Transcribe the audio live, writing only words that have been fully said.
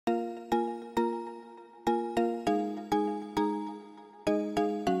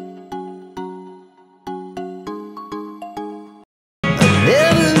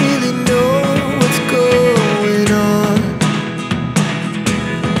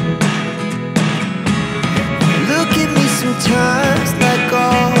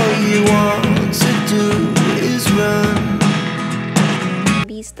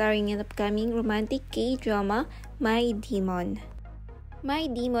starring an upcoming romantic K-drama, My Demon. My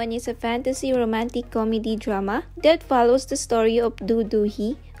Demon is a fantasy romantic comedy drama that follows the story of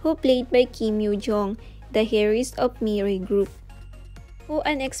Do-hee, who played by Yoo Jung, the heiress of Miri Group, who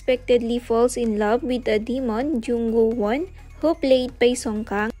unexpectedly falls in love with a demon, Jung-won, who played by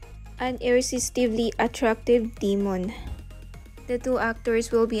Kang, an irresistibly attractive demon. The two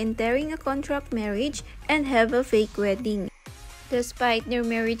actors will be entering a contract marriage and have a fake wedding. Despite their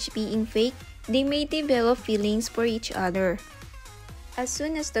marriage being fake, they may develop feelings for each other. As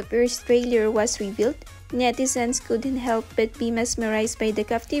soon as the first trailer was revealed, netizens couldn't help but be mesmerized by the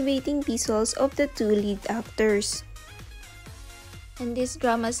captivating visuals of the two lead actors. And this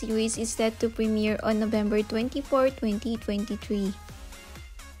drama series is set to premiere on November 24, 2023.